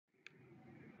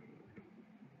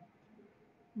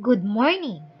Good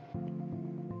morning.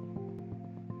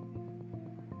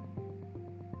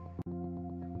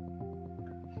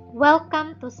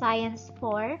 Welcome to Science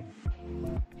 4,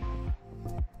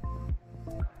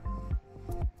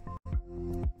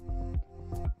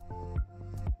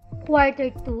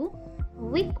 Quarter 2,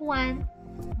 Week 1,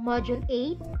 Module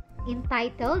 8,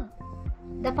 entitled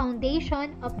The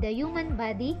Foundation of the Human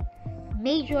Body,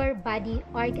 Major Body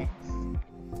Organs.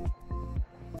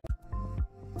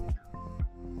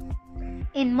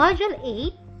 In Module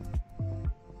 8,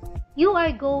 you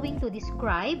are going to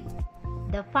describe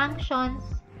the functions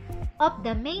of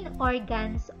the main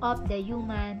organs of the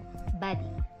human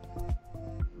body.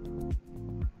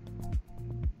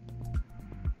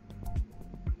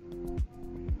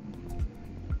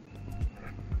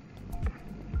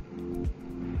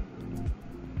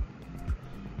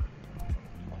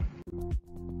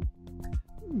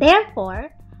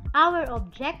 Therefore, our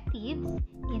objectives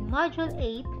in Module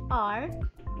 8 are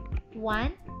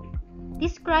 1.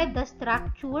 Describe the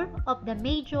structure of the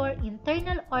major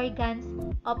internal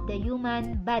organs of the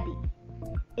human body.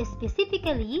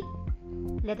 Specifically,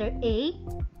 letter A,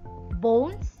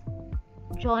 bones,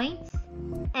 joints,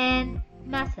 and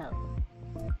muscle.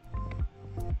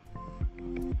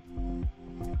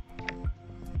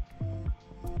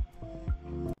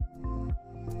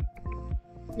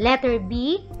 Letter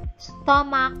B,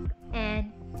 stomach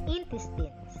and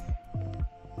intestines.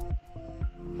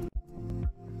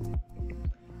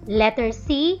 Letter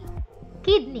C,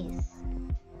 kidneys.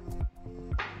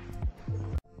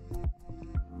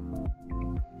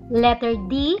 Letter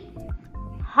D,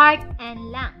 heart and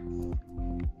lungs.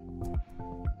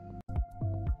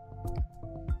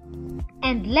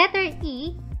 And letter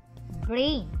E,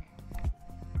 brain.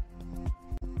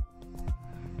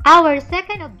 Our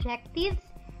second objectives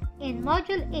in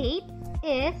Module 8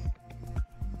 is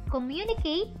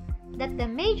communicate that the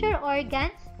major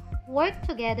organs work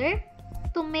together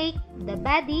to make the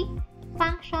body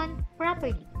function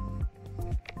properly.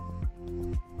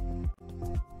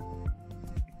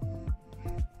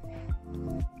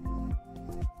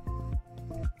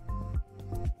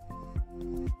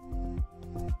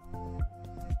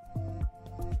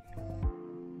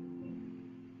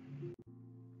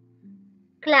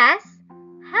 Class,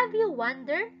 have you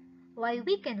wondered why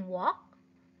we can walk,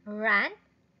 run,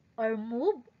 or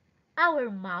move our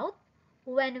mouth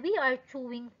when we are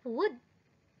chewing food?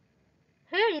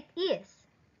 Here it is.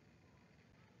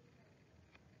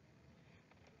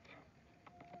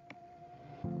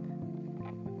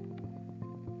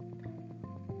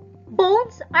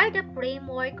 Bones are the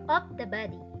framework of the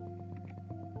body.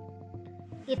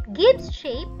 It gives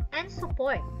shape and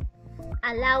support,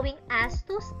 allowing us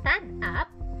to stand up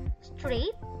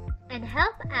straight and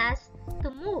help us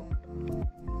to move.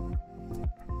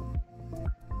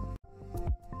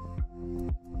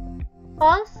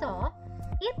 Also,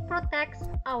 it protects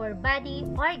our body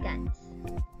organs.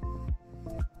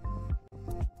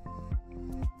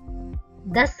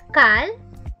 The skull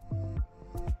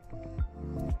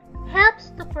helps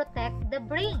to protect the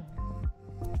brain.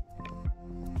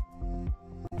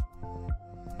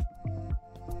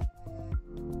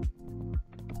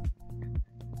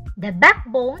 The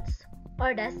backbones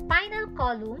or the spinal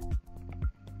column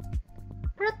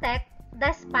protect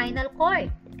the spinal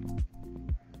cord.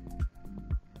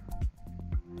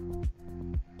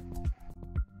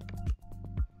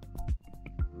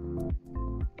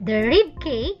 The rib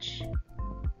cage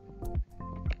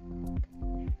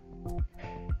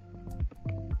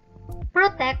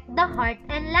protect the heart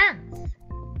and lungs.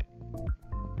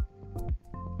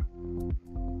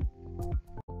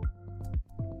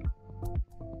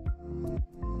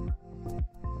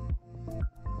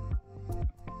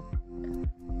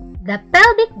 The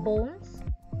pelvic bones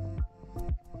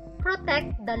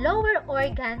protect the lower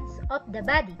organs of the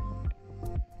body.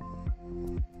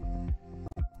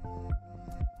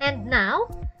 And now,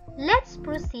 let's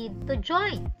proceed to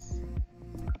joints.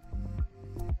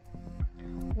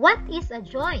 What is a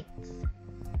joint?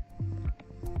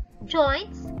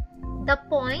 Joints, the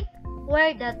point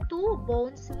where the two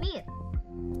bones meet.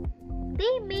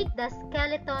 They make the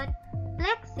skeleton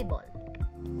flexible.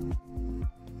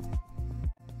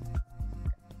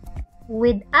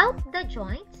 Without the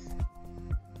joints,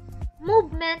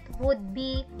 movement would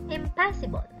be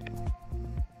impossible.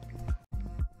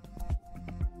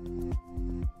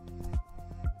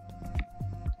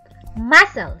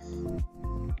 Muscles.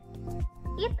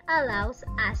 It allows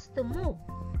us to move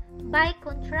by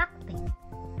contracting.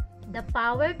 The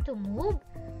power to move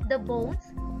the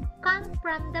bones comes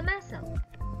from the muscle.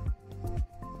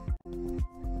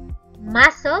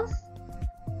 Muscles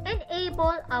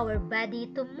enable our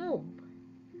body to move.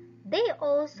 They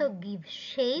also give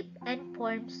shape and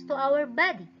forms to our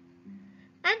body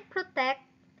and protect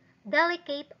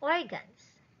delicate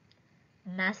organs.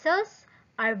 Muscles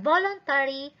are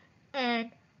voluntary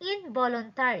and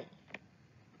involuntary.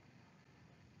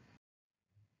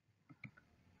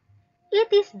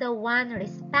 It is the one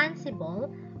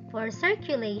responsible for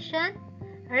circulation,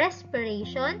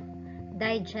 respiration,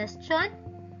 digestion,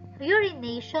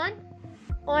 urination,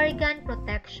 organ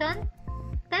protection,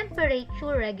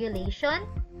 temperature regulation,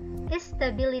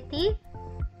 stability,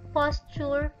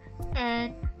 posture,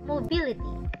 and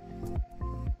mobility.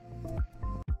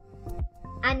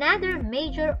 Another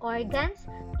major organ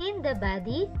in the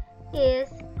body is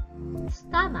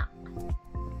stomach.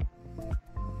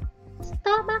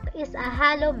 Stomach is a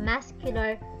hollow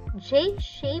muscular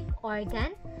J-shaped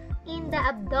organ in the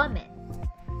abdomen.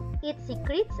 It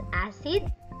secretes acid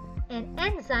and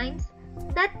enzymes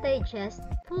that digest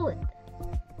food,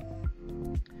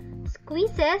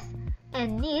 squeezes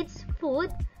and kneads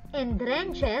food, and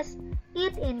drenches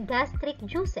it in gastric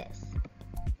juices.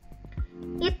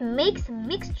 It makes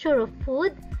mixture of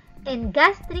food and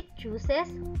gastric juices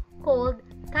called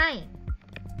chyme.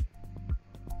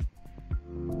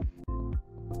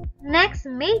 Next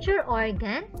major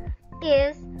organ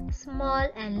is small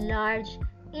and large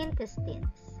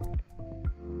intestines.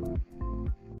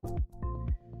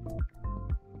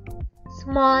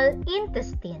 Small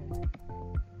intestine.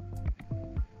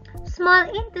 Small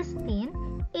intestine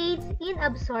aids in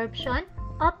absorption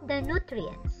of the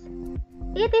nutrients.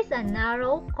 It is a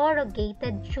narrow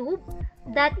corrugated tube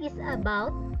that is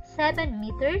about 7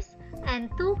 meters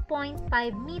and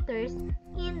 2.5 meters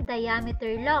in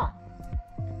diameter long.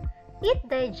 It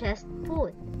digests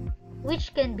food,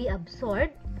 which can be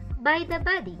absorbed by the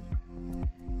body.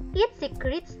 It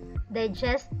secretes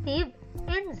digestive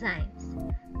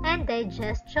enzymes and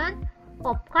digestion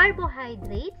of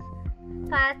carbohydrates,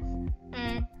 fats,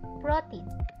 and protein.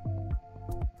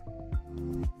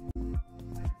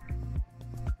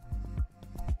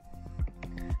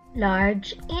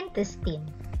 Large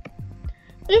intestine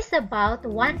is about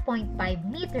 1.5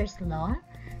 meters long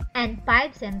and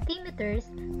 5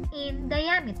 centimeters in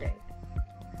diameter.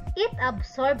 It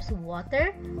absorbs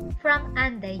water from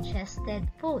undigested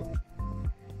food.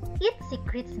 It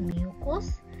secretes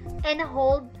mucus and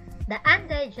holds the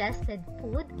undigested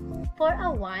food for a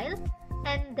while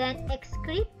and then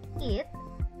excretes it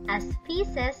as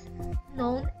feces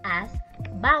known as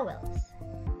bowels.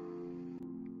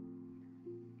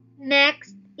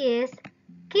 Next is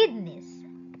kidneys.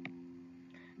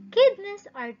 Kidneys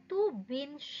are two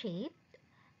bean-shaped,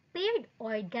 paired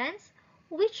organs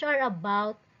which are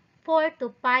about 4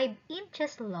 to 5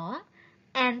 inches long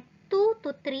and 2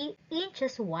 to 3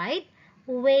 inches wide,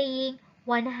 weighing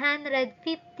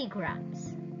 150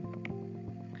 grams.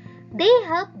 They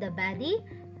help the body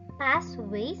pass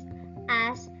waste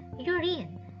as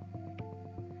urine.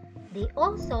 They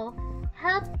also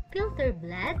help filter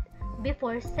blood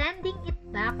before sending it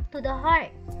back to the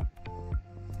heart.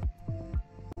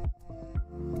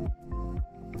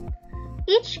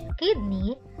 Each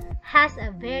kidney has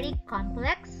a very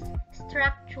complex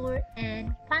structure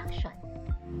and function.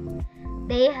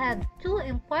 They have two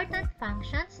important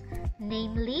functions,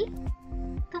 namely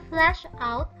to flush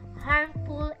out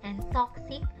harmful and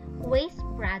toxic waste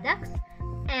products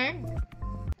and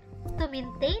to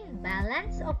maintain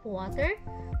balance of water,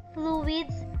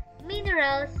 fluids,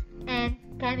 minerals, and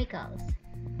chemicals.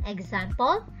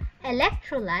 Example,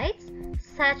 electrolytes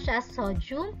such as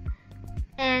sodium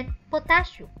and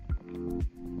potassium.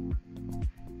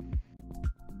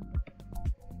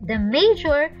 The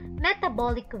major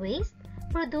metabolic waste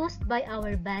produced by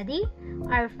our body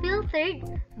are filtered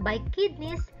by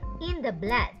kidneys in the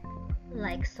blood,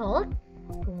 like salt,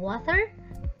 water,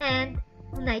 and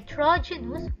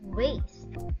nitrogenous waste.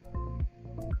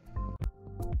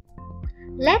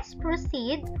 Let's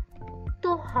proceed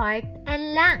to heart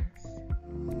and lungs.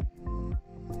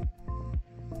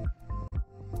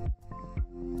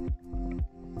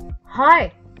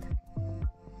 Heart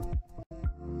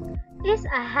is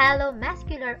a hollow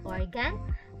muscular organ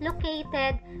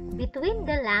located between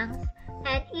the lungs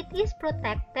and it is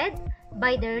protected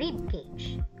by the rib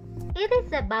cage. It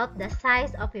is about the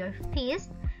size of your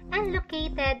fist and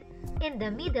located in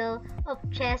the middle of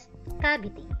chest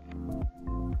cavity.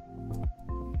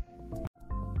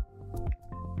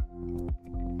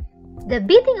 The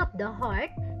beating of the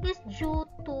heart is due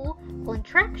to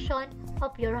contraction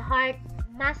of your heart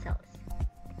muscles.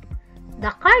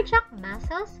 The cardiac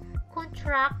muscles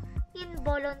contract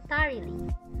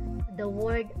involuntarily. The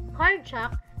word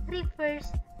cardiac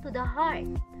refers to the heart.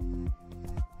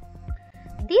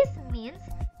 This means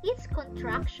its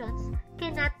contractions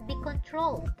cannot be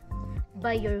controlled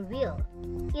by your will.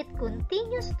 It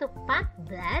continues to pump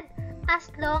blood as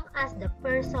long as the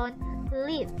person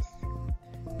lives.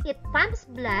 It pumps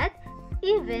blood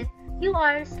even you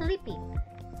are sleeping.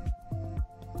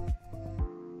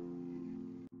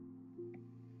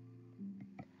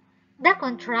 The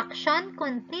contraction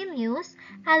continues,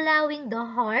 allowing the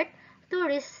heart to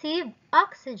receive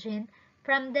oxygen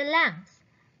from the lungs,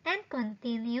 and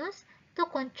continues to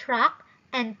contract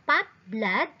and pump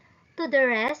blood to the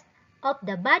rest of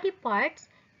the body parts,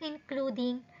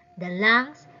 including the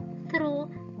lungs, through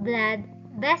blood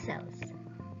vessels.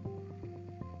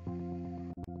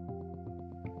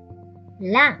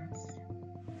 Lungs.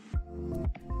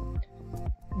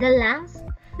 The lungs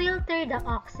filter the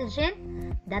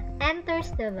oxygen that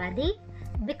enters the body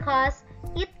because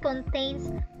it contains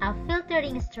a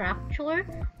filtering structure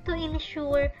to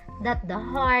ensure that the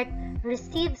heart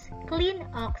receives clean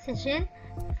oxygen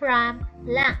from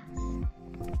lungs.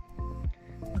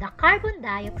 The carbon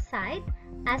dioxide,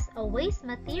 as a waste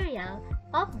material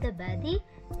of the body,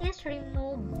 is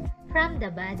removed from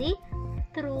the body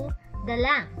through the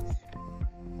lungs.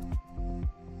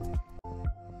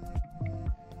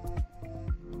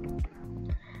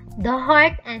 The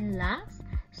heart and lungs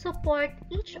support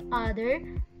each other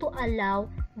to allow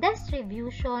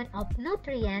distribution of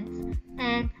nutrients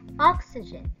and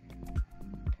oxygen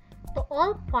to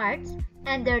all parts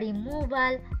and the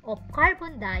removal of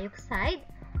carbon dioxide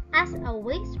as a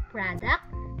waste product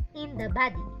in the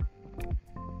body.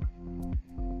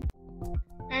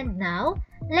 And now,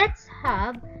 let's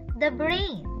have the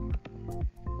brain.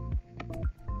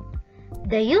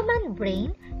 The human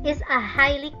brain is a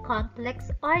highly complex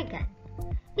organ.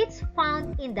 It's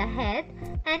found in the head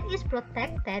and is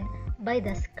protected by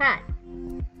the skull,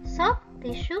 soft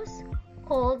tissues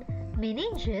called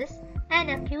meninges, and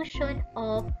a cushion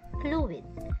of fluid.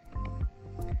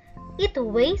 It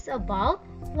weighs about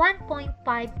 1.5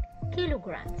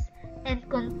 kilograms and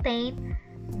contains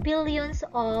billions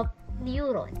of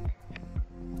neurons.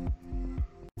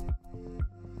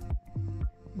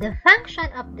 The function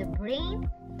of the brain: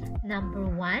 number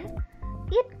 1,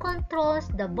 it controls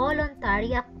the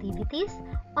voluntary activities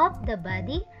of the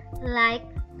body like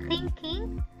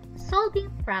thinking,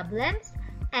 solving problems,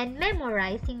 and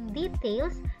memorizing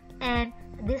details and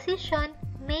decision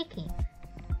making.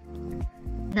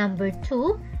 Number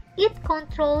 2, it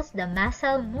controls the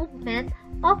muscle movement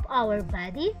of our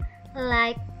body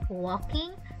like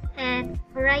walking and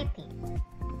writing.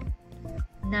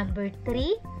 Number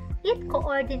 3, it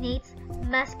coordinates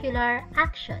muscular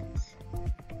actions.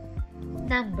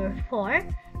 Number 4,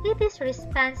 it is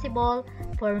responsible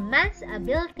for man's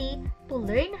ability to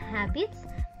learn habits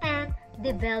and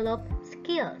develop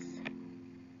skills.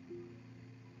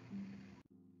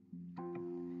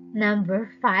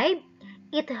 Number 5,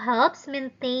 it helps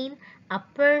maintain a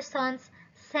person's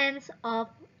sense of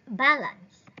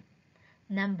balance.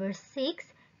 Number 6,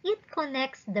 it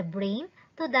connects the brain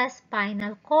to the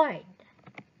spinal cord.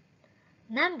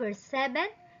 Number 7,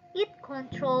 it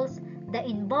controls the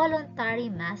involuntary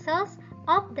muscles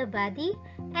of the body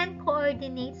and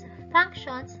coordinates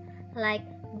functions like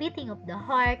beating of the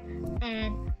heart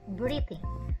and breathing.